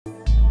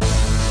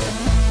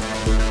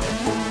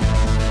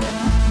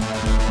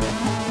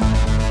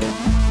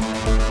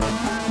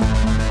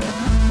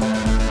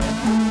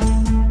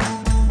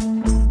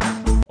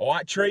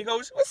like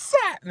Treagles. What's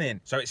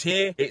happening? So it's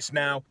here, it's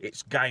now,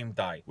 it's game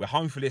day. We're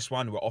home for this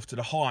one. We're off to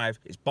the Hive.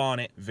 It's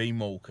Barnet v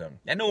Morecambe.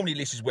 Now, normally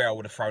this is where I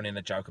would have thrown in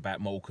a joke about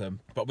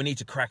Morecambe, but we need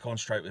to crack on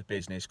straight with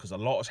business because a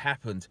lot has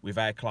happened with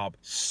our club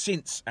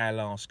since our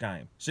last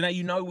game. So now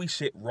you know we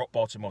sit rock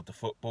bottom of the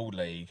Football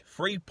League,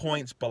 3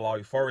 points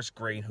below Forest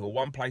Green, who are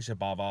 1 place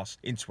above us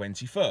in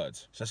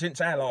 23rd. So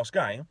since our last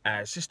game,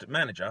 our assistant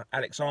manager,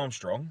 Alex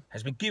Armstrong,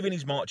 has been given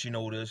his marching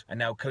orders and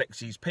now collects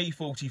his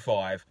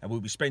P45 and will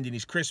be spending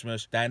his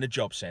Christmas down the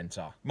job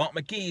centre. Mark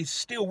McGhee is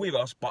still with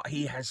us, but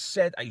he has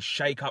said a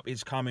shake-up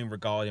is coming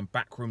regarding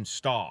backroom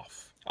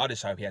staff. I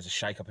just hope he has a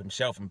shake-up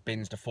himself and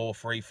bins the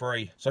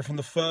 4-3-3. So from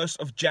the 1st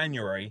of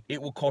January,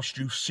 it will cost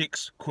you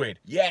 £6.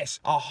 Yes,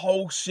 a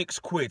whole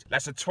 £6.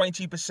 That's a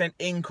 20%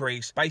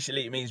 increase.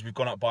 Basically, it means we've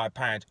gone up by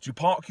 £1 to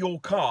park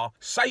your car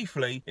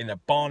safely in the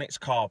Barnet's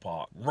car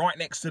park, right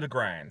next to the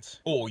ground.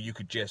 Or you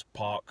could just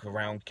park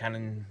around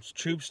Cannon's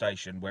tube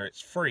station where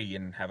it's free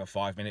and have a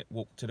 5-minute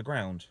walk to the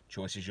ground.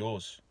 Choice is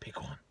yours.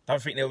 Pick one. Don't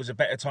think there was a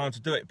better time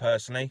to do it,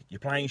 personally. You're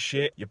playing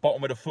shit, you're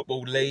bottom of the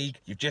Football League,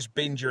 you've just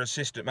binned your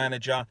assistant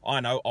manager. I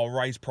know, I'll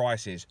raise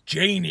prices.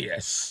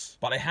 Genius!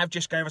 But they have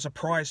just gave us a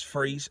price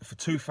freeze for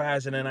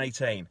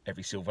 2018.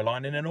 Every silver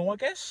lining and all, I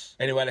guess.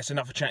 Anyway, that's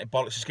enough for chatting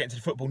bollocks. Let's get into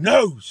the football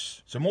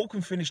news. So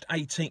Morecambe finished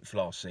 18th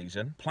last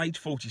season, played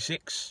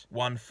 46,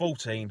 won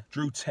 14,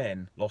 drew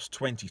 10, lost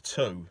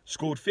 22,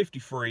 scored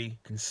 53,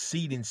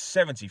 conceding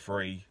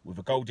 73, with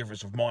a goal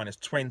difference of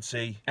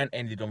 -20, and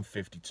ended on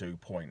 52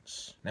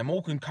 points. Now,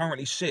 Morecambe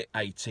currently sit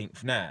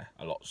 18th now.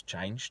 A lot's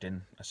changed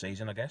in a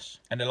season, I guess.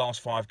 And the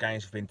last 5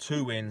 games have been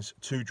 2 wins,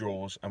 2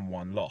 draws and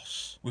 1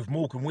 loss. With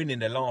Morecambe winning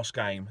their last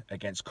game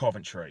against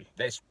Coventry.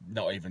 Let's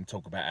not even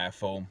talk about our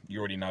form. You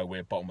already know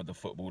we're bottom of the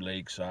Football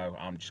League, so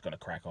I'm just going to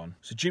crack on.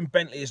 So Jim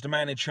Bentley is the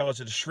man in charge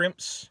of the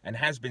Shrimps and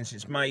has been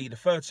since May the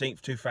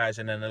 13th,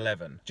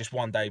 2011. Just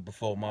 1 day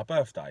before my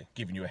birthday.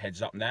 Giving you a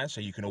heads up now so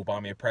you can all buy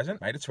me a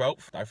present. May the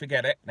 12th, don't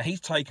forget it. Now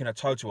he's taken a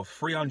total of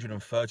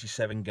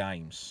 337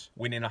 games,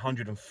 winning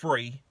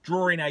 103,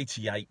 drawing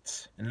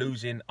 88 and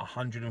losing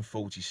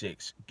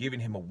 146,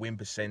 giving him a win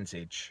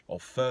percentage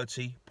of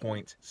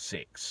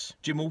 30.6.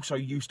 Jim also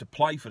used to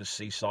play for the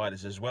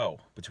Seasiders as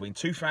well. Between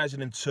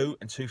 2002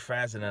 and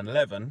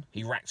 2011,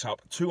 he racked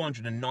up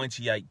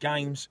 298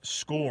 games,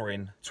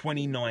 scoring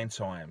 29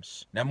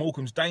 times. Now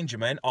Morecambe's danger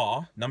men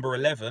are number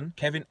 11,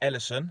 Kevin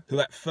Ellison, who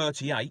at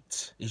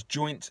 38 is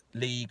joint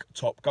league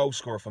top goal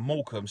scorer for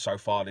Morecambe so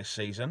far this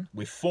season,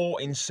 with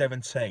 4 in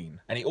 17.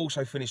 And he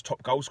also finished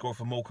top goal scorer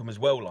for Morecambe as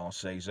well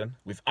last season,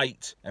 with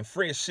 8 and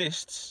 3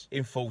 assists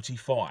in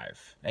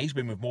 45. Now he's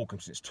been with Morecambe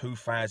since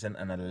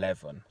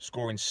 2011,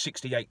 scoring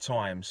 68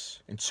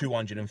 times in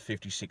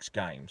 256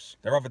 games.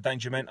 Their other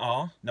danger men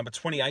are number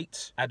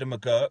 28, Adam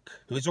McGurk,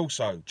 who is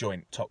also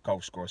joint top goal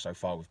scorer so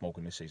far with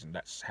Morecambe this season.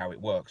 That's how it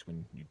works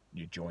when you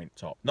joint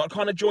top. Not the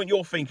kind of joint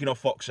you're thinking of,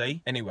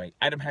 Foxy. Anyway,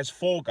 Adam has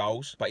 4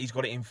 goals, but he's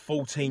got it in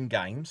 14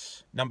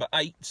 games. Number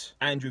 8,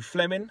 Andrew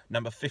Fleming.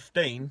 Number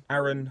 15,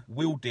 Aaron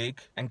Wildig.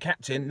 And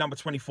captain, number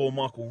 24,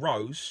 Michael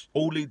Rose,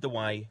 all lead the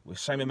way with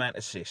same amount of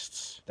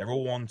assists. They're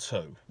all on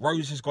 2.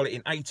 Rose has got it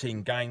in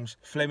 18 games.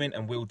 Fleming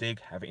and Wildig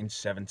have it in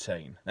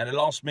 17. Now, the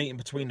last meeting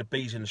between the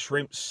Bees and the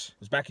Shrimps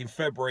was back in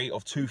February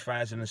of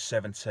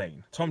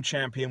 2017. Tom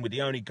Champion with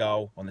the only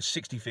goal on the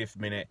 65th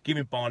minute,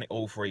 giving Barnet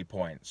all 3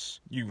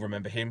 points. You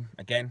remember him,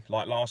 again,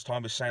 like last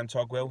time with Sam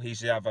Togwell. He's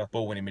the other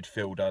ball-winning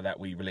midfielder that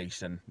we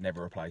released and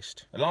never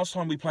replaced. The last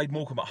time we played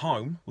Morecambe at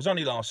home was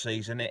only last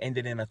season. It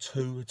ended in a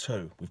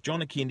 2-2, with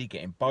John Akindi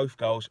getting both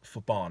goals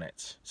for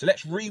Barnet. So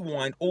let's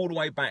rewind all the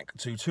way back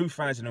to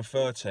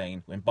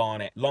 2013 when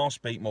Barnet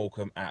last beat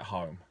Morecambe at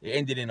home. It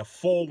ended in a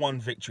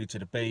 4-1 victory to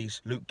the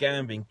Bees, Luke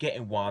Gambin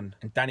getting 1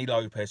 and Danny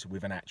Lopez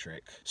with an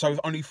hat-trick. So with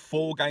only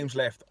 4 games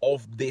left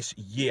of this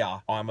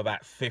year, I'm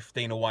about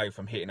 15 away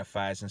from hitting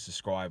 1,000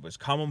 subscribers.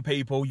 Come on,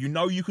 people, you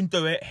know you can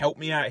do it. Help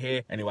me out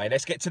here. Anyway,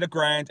 let's get to the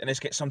ground and let's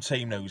get some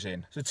team news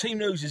in. So team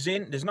news is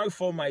in. There's no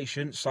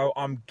formation, so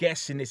I'm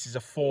guessing this is a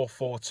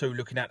 4-4-2.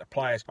 Looking at the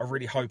players, I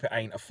really hope it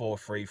ain't a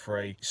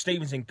 4-3-3.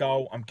 Stevens in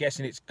goal. I'm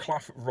guessing it's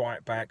Clough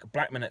right back,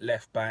 Blackman at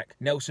left back,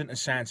 Nelson and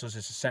Santos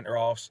as the centre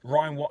halves,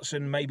 Ryan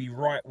Watson maybe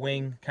right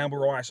wing,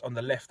 Campbell-Ryce on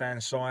the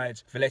left-hand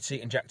side,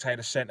 Valetti and Jack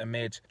Taylor centre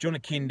mid, John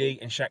Akindi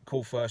and Shaq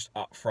Coolfirst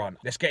up front.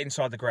 Let's get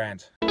inside the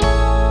ground.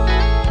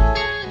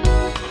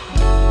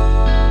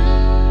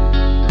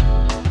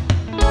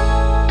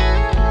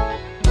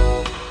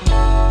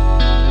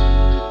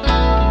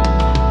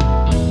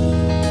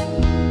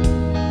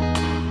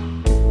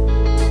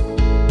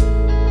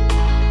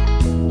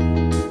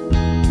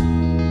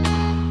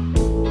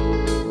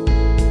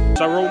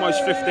 So we're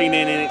almost 15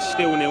 in and it's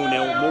still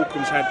 0-0.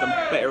 Morecambe's had the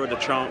better of the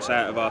chance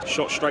out of us.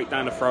 Shot straight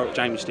down the throat.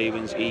 James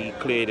Stevens, he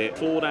cleared it.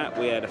 For that,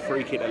 we had a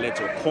free kick that led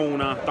to a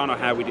corner. Don't know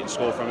how we didn't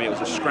score from it. It was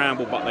a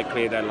scramble, but they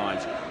cleared their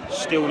lines.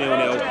 Still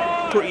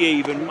 0-0. Pretty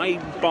even.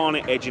 Maybe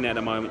Barnet edging at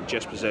the moment,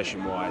 just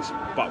possession-wise.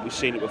 But we've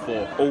seen it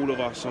before. All of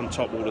us on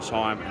top all the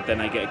time, and then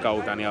they get a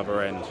goal down the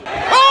other end.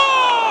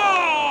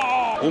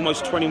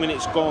 Almost 20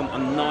 minutes gone. A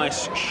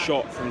nice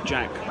shot from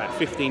Jack, about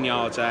 15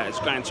 yards out. It's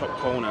going top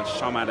corner.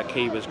 Somehow the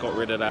keeper's got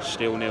rid of that.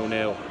 Still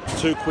 0-0.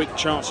 Two quick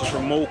chances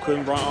from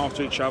Morecambe right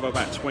after each other.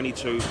 About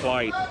 22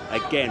 played.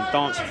 Again,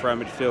 dancing for our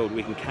midfield.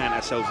 We can count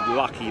ourselves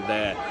lucky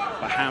there.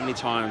 But how many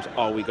times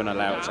are we going to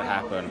allow it to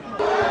happen?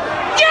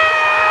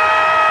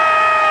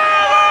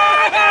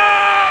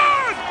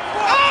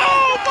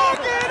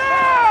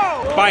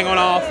 Bang on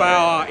half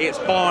hour, it's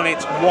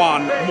Barnet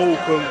 1,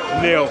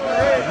 Morecambe 0.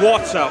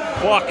 What a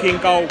fucking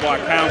goal by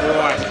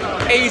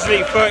Campbell-Ryce.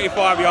 Easily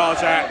 35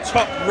 yards out,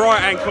 top right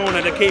hand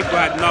corner, the keeper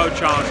had no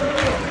chance.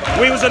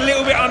 We was a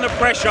little bit under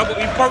pressure, but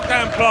we broke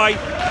down play,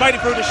 played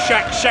it through to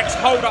Shaq. Shaq's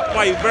hold up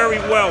play very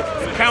well.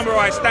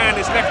 Campbell-Ryce down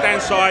his left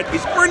hand side,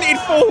 he's sprinted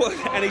forward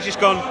and he's just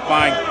gone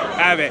bang,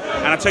 have it.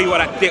 And I tell you what,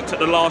 that dipped at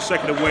the last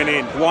second to win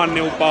in.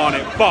 1-0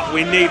 Barnet, but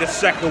we need a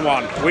second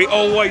one. We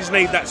always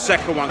need that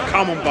second one.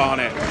 Come on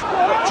Barnet.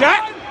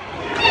 Jack?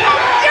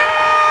 Yes!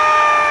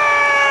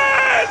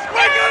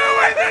 We're gonna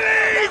win the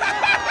league!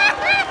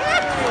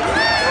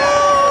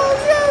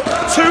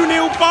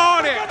 2-0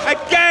 Barnet.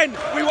 Again,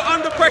 we were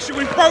under pressure.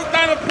 We broke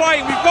down the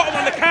play. We got them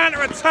on the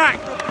counter attack.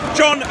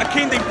 John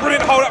Akindi,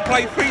 brilliant hold up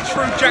play, feeds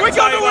through Jack Taylor. We're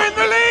gonna win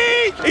the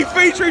league! He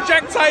feeds through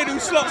Jack Taylor, who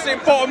slots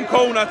it bottom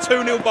corner.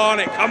 2-0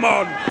 Barnet. Come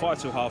on. 5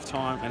 till half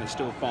time, and it's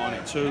still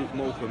Barnet 2,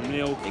 Morecambe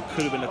 0. It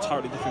could have been a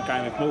totally different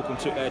game if Morecambe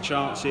took their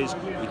chances.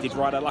 We did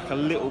ride our luck a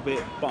little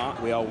bit,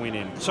 but we are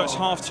winning. So it's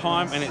half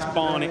time, and it's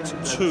Barnet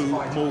 2,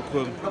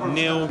 Morecambe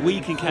 0. We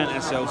can count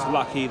ourselves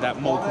lucky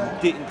that Morecambe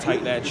didn't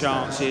take their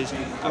chances.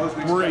 A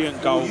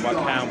brilliant goal by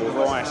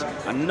Campbell-Ryce.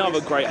 Another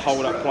great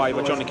hold up play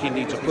by John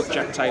Akindi to put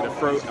Jack Taylor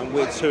through, and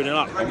we're 2-0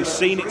 up. And we've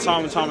seen it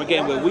time and time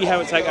again where we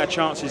haven't taken our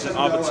chances and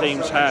other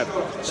teams have.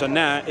 So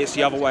now it's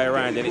the other way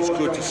around, and it's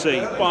good to see.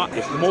 But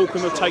if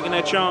Morecambe have taken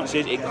their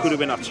chances, it could have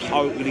been a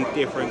totally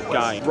different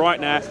game. Right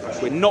now,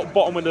 we're not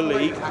bottom of the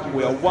league.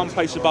 We are one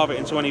place above it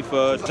in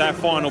 23rd. Our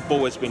final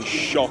ball has been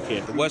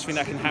shocking. The worst thing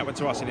that can happen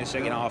to us in the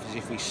second half is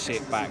if we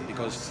sit back,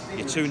 because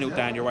you're 2-0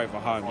 down, you're over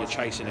home, you're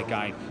chasing a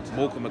game.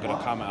 Morecambe are going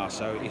to come at us,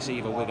 so it's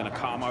either we're going to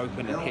cut them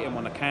open and hit them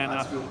on the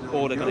counter,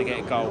 or they're going to get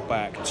a goal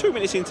back. 2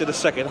 minutes into the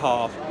second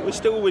half, we're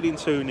still winning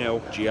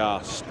 2-0.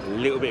 Just a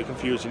little bit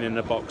confusing in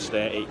the box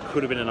there. It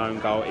could have been an own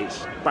goal.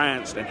 It's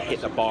bounced and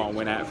hit the bar and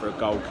went out for a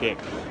goal kick.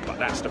 But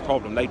that's the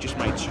problem. They just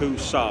made 2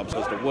 subs,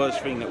 because the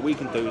worst thing that we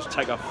can do is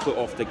take our foot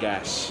off the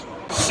gas.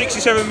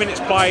 67 minutes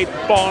played.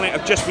 Barnet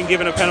have just been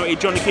given a penalty.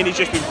 Johnny Kinney's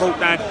just been brought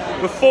down.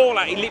 Before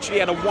that, he literally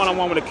had a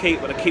one-on-one with the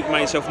keeper, but the keeper made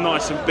himself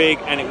nice and big,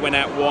 and it went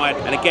out wide.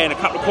 And again, a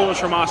couple of corners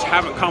from us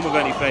haven't come with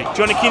anything.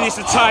 Johnny Kinney's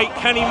to take.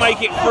 Can he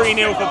make it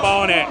 3-0 for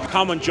Barnet?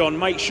 Come on, John,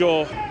 make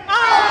sure.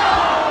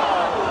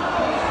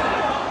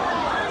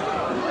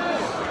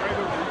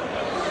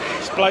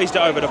 He's blazed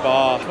it over the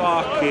bar.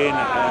 Fucking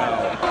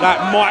hell.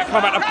 That might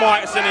come out to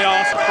bite us in the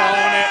arse.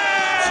 Barnet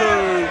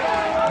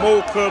 2,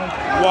 Morecambe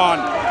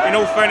 1. In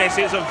all fairness,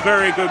 it's a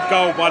very good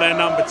goal by their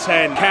number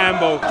 10,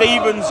 Campbell.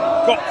 Stevens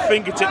got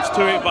fingertips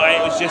to it, but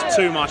it was just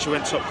too much. It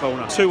went top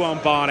corner.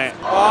 2-1 Barnet.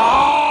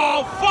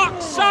 Oh,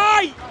 fuck's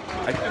sake!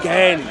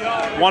 Again,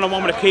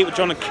 one-on-one with the keeper,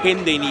 John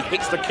Akindi, and he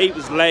hits the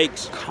keeper's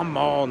legs. Come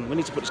on, we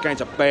need to put this game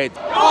to bed.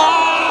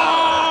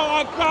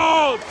 Oh my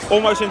God!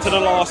 Almost into the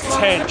last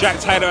 10. Jack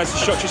Taylor has the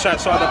shot just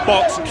outside the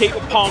box. The keeper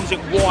palms it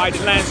wide,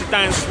 lands it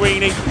down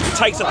Sweeney. He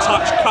takes a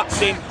touch,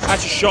 cuts in,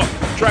 has a shot,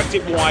 drags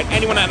it wide.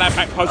 Anyone at that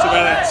back post will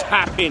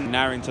tap in.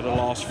 Now into the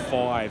last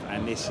 5,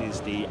 and this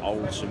is the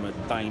ultimate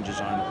danger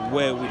zone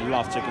where we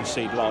love to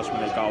concede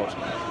last-minute goals.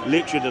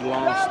 Literally the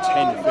last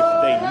 10, 15,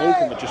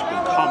 Morecambe have just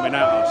been coming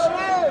at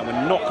us, and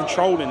we're not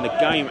controlling the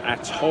game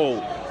at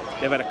all.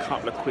 They've had a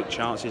couple of quick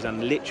chances,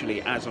 and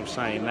literally, as I'm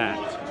saying that,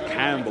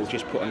 Campbell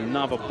just put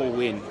another ball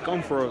in,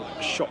 gone for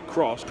a shot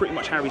cross, pretty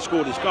much how he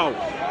scored his goal,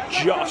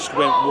 just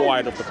went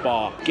wide of the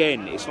bar.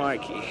 Again, it's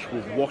like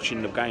we're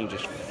watching the game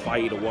just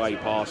fade away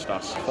past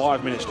us.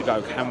 5 minutes to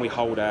go, can we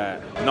hold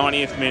out?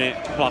 90th minute,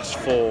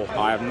 +4.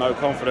 I have no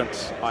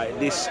confidence.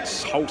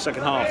 This whole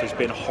second half has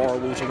been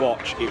horrible to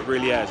watch, it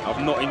really has.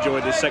 I've not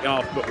enjoyed this second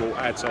half football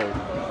at all.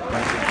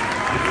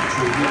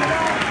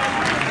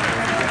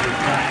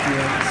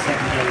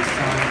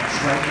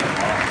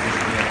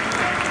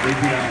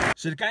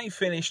 So the game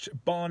finished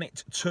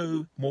Barnet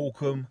 2,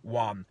 Morecambe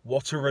 1.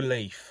 What a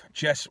relief.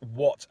 Just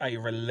what a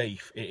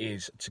relief it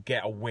is to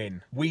get a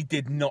win. We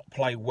did not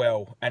play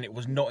well, and it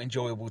was not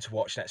enjoyable to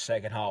watch that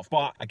second half.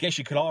 But I guess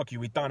you could argue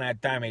we've done our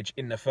damage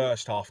in the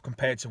first half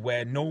compared to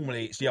where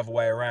normally it's the other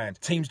way around.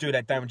 Teams do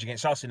their damage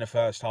against us in the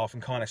first half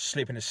and kind of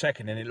slip in the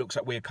second, and it looks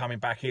like we're coming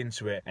back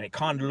into it. And it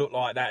kind of looked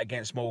like that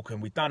against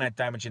Morecambe. We've done our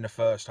damage in the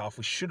first half.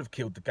 We should have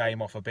killed the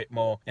game off a bit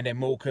more. And then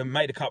Morecambe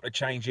made a couple of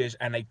changes,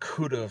 and they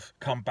could have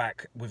come come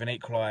back with an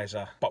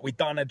equaliser. But we've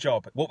done a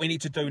job. What we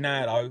need to do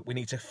now, though, we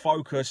need to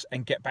focus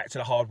and get back to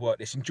the hard work.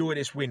 Let's enjoy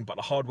this win, but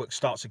the hard work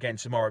starts again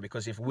tomorrow,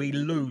 because if we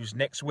lose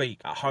next week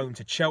at home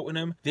to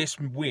Cheltenham, this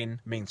win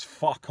means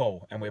fuck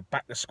all, and we're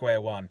back to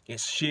square one.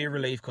 It's sheer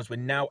relief because we're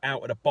now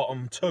out of the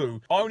bottom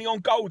two, only on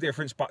goal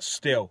difference, but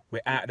still,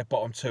 we're out of the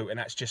bottom two, and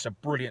that's just a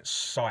brilliant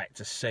sight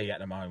to see at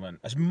the moment.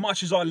 As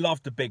much as I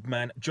love the big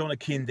man, John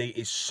Akindi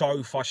is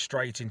so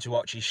frustrating to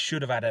watch. He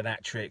should have had an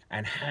hat-trick,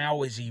 and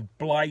how has he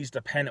blazed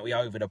the penalty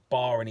over the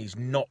bar and he's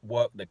not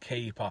worked the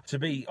keeper? To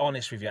be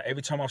honest with you,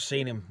 every time I've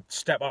seen him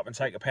step up and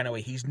take a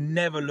penalty, he's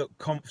never looked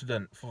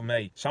confident for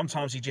me.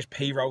 Sometimes he just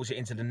p-rolls it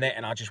into the net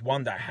and I just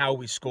wonder how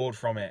we scored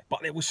from it.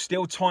 But there was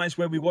still times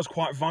where we was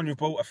quite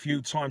vulnerable, a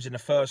few times in the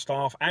first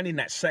half and in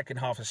that second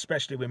half,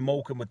 especially when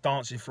Morecambe were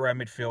dancing through our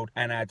midfield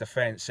and our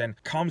defence.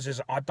 And comes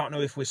as, I don't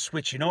know if we're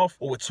switching off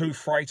or we're too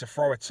afraid to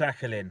throw a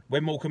tackle in.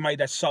 When Morecambe made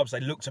their subs, they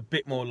looked a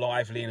bit more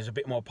lively and there's a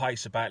bit more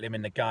pace about them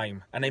in the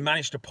game. And they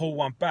managed to pull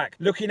one back.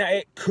 Looking at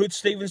it, could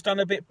Stevens done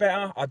a bit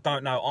better? I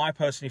don't know. I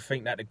personally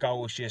think that the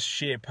goal was just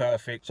sheer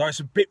perfect. So it's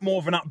a bit more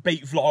of an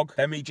upbeat vlog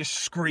than me just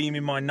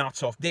screaming my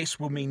nut off. This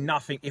will mean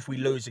nothing if we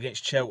lose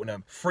against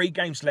Cheltenham. 3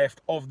 games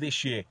left of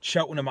this year.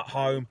 Cheltenham at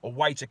home,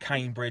 away to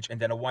Cambridge, and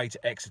then away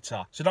to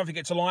Exeter. So don't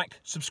forget to like,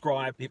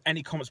 subscribe, leave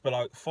any comments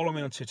below, follow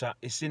me on Twitter,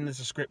 it's in the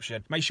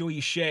description. Make sure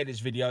you share this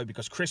video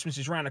because Christmas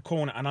is around the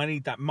corner and I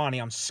need that money.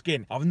 I'm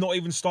skint. I've not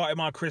even started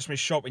my Christmas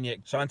shopping yet.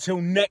 So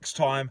until next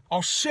time,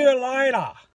 I'll see you later.